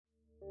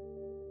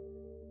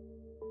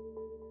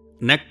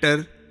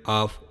nectar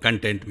of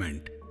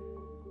contentment.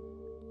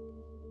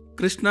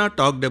 Krishna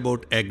talked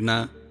about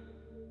yajna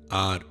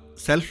or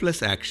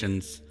selfless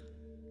actions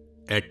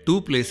at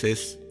two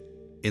places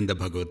in the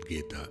Bhagavad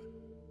Gita.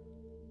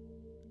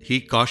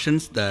 He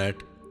cautions that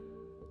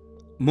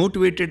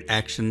motivated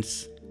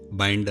actions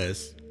bind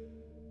us,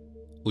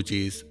 which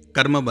is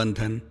karma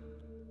bandhan,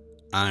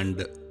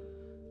 and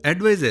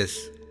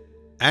advises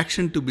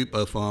action to be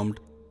performed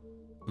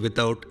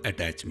without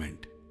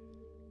attachment.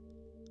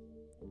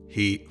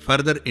 He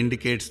further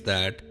indicates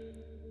that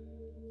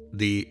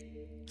the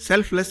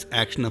selfless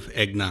action of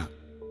yajna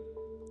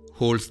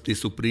holds the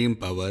supreme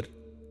power,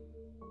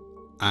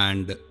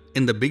 and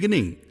in the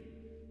beginning,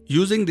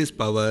 using this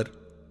power,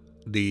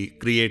 the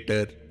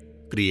Creator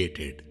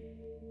created.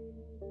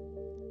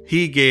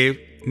 He gave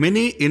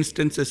many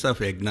instances of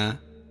yajna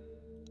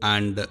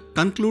and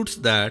concludes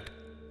that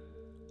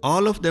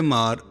all of them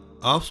are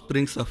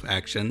offsprings of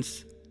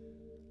actions,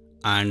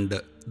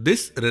 and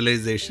this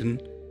realization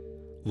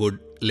would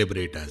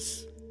liberate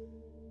us.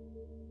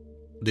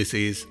 This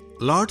is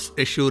Lord's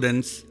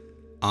assurance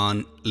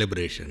on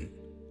liberation.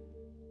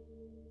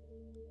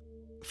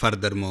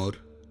 Furthermore,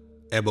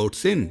 about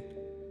sin,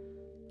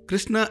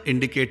 Krishna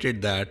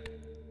indicated that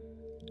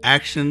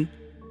action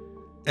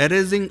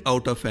arising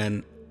out of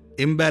an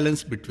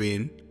imbalance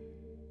between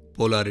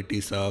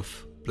polarities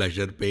of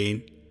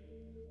pleasure-pain,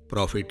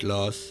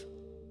 profit-loss,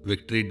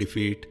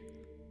 victory-defeat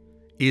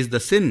is the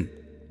sin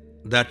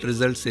that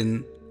results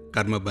in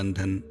karma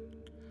bandhan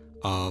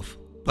of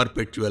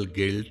perpetual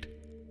guilt,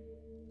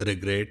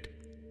 regret,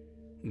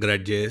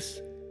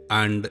 grudges,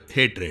 and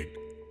hatred.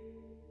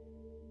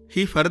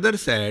 He further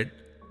said,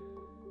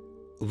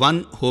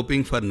 one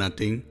hoping for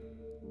nothing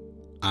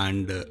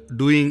and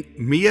doing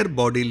mere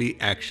bodily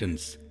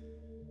actions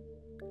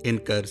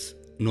incurs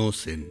no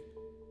sin.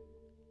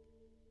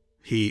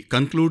 He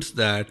concludes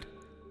that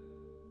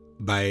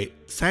by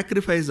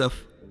sacrifice of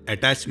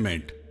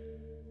attachment,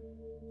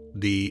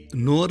 the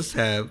knowers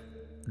have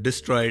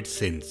destroyed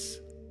sins.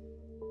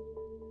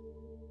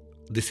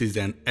 This is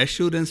an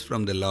assurance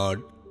from the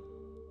Lord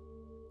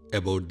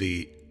about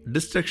the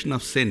destruction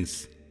of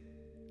sins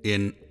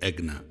in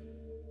yajna.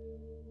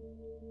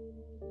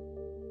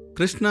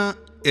 Krishna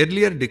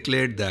earlier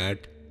declared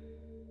that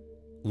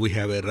we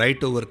have a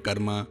right over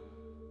karma,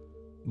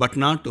 but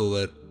not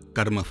over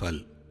karma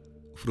phal,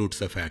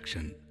 fruits of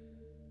action.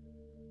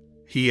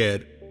 Here,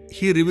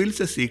 he reveals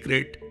a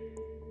secret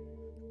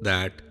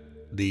that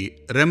the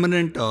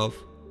remnant of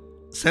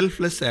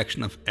selfless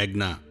action of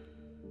yajna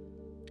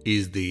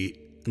is the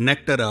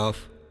nectar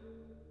of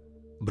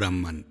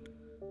Brahman,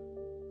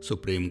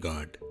 Supreme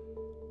God.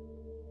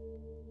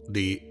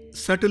 The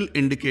subtle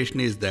indication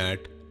is that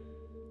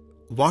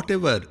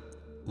whatever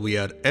we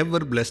are ever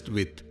blessed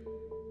with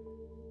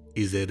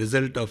is a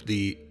result of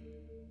the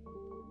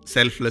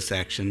selfless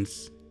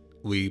actions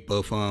we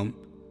perform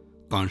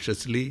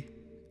consciously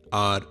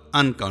or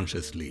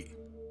unconsciously.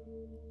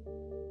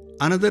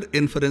 Another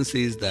inference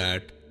is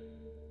that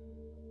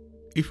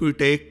if we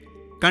take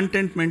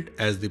contentment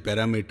as the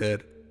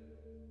parameter,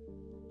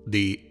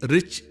 the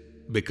rich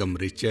become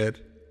richer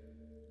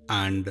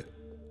and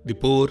the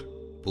poor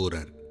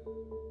poorer.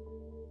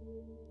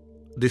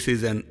 This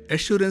is an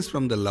assurance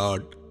from the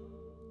Lord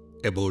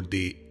about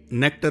the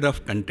nectar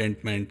of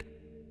contentment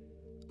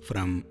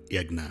from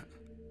yajna.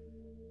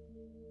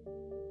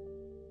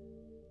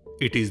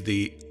 It is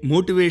the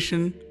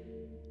motivation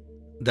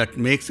that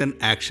makes an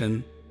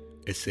action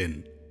a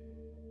sin.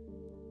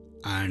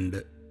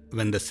 And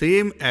when the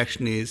same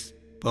action is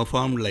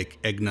performed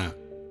like yajna,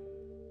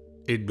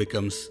 it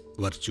becomes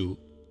virtue,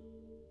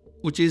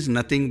 which is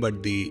nothing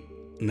but the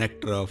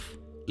nectar of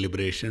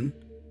liberation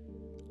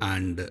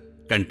and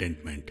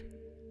contentment.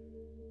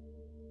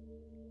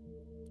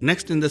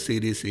 Next in the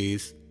series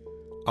is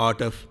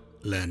Art of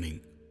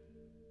Learning.